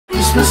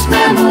Christmas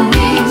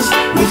memories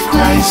with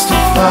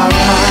Christafari.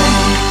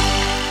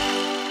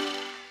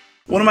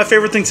 One of my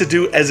favorite things to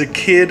do as a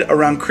kid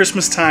around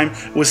Christmas time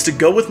was to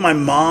go with my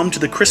mom to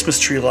the Christmas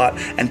tree lot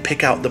and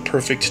pick out the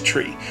perfect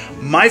tree.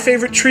 My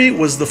favorite tree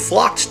was the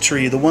flocked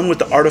tree, the one with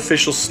the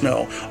artificial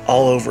snow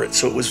all over it,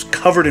 so it was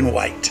covered in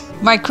white.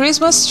 My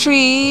Christmas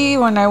tree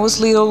when I was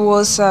little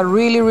was a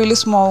really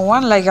small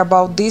one, like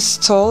about this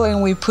tall,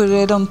 and we put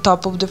it on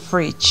top of the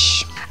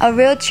fridge. A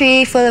real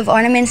tree full of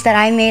ornaments that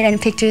I made and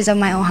pictures of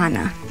my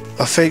ohana.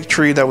 A fake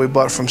tree that we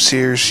bought from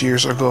Sears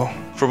years ago.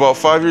 For about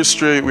 5 years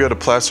straight, we had a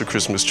plastic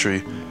Christmas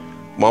tree.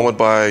 Mom would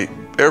buy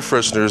air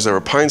fresheners that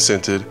were pine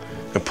scented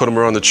and put them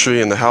around the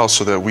tree in the house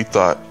so that we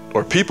thought,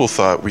 or people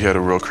thought, we had a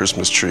real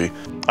Christmas tree.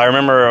 I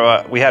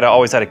remember we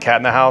always had a cat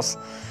in the house,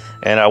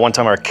 and one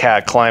time our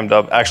cat climbed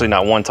up, actually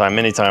not one time,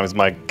 many times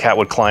my cat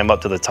would climb up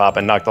to the top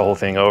and knock the whole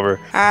thing over.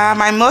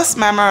 My most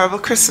memorable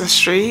Christmas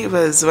tree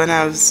was when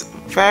I was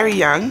very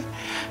young.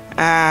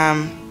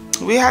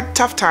 We had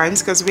tough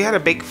times because we had a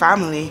big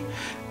family.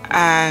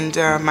 And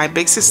my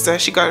big sister,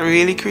 she got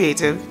really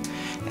creative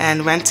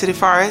and went to the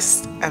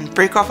forest and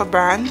break off a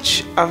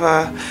branch of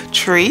a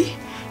tree,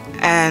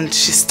 and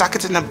she stuck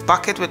it in a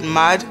bucket with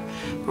mud,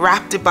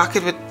 wrapped the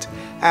bucket with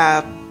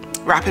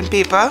wrapping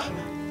paper,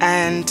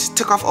 and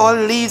took off all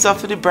the leaves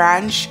off of the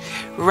branch,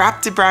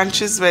 wrapped the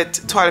branches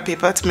with toilet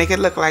paper to make it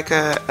look like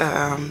a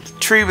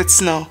tree with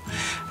snow.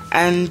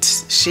 And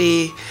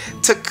she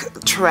took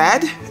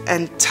thread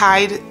and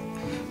tied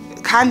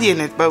candy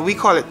in it, but we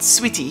call it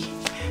sweetie.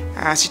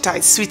 She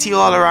tied sweetie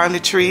all around the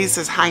trees,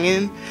 just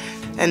hanging.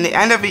 And the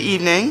end of the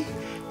evening,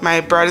 my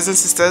brothers and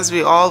sisters,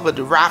 we all would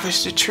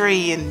ravish the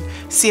tree and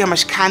see how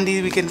much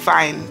candy we can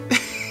find.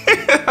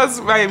 That's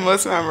my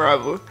most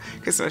memorable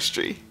Christmas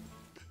tree.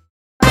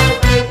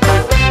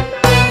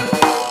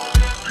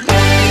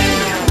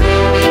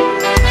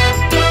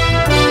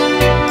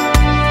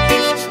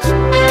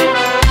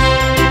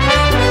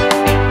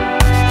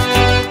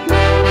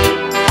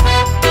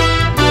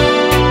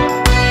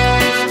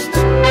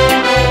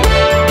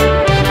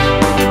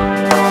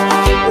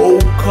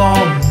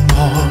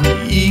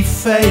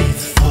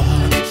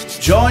 Faithful,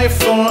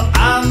 joyful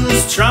and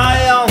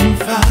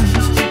triumphant.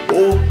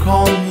 Oh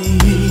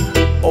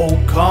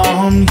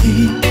come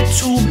ye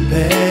to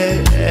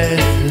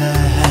Bethlehem.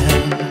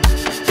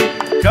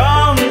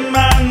 Come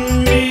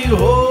and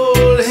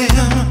behold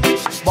him,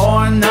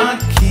 born a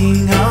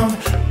King of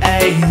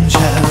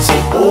angels.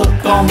 Oh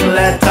come,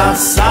 let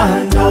us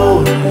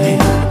adore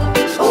him.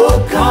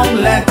 Oh come,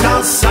 let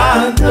us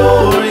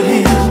adore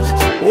him.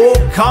 Oh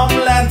come,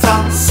 let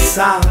us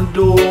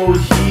adore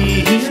him.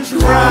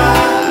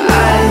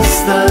 Christ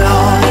the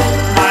Lord,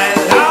 my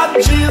Lord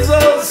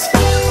Jesus.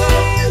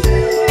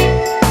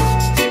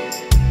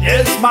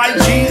 Yes, my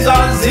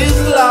Jesus is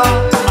Lord.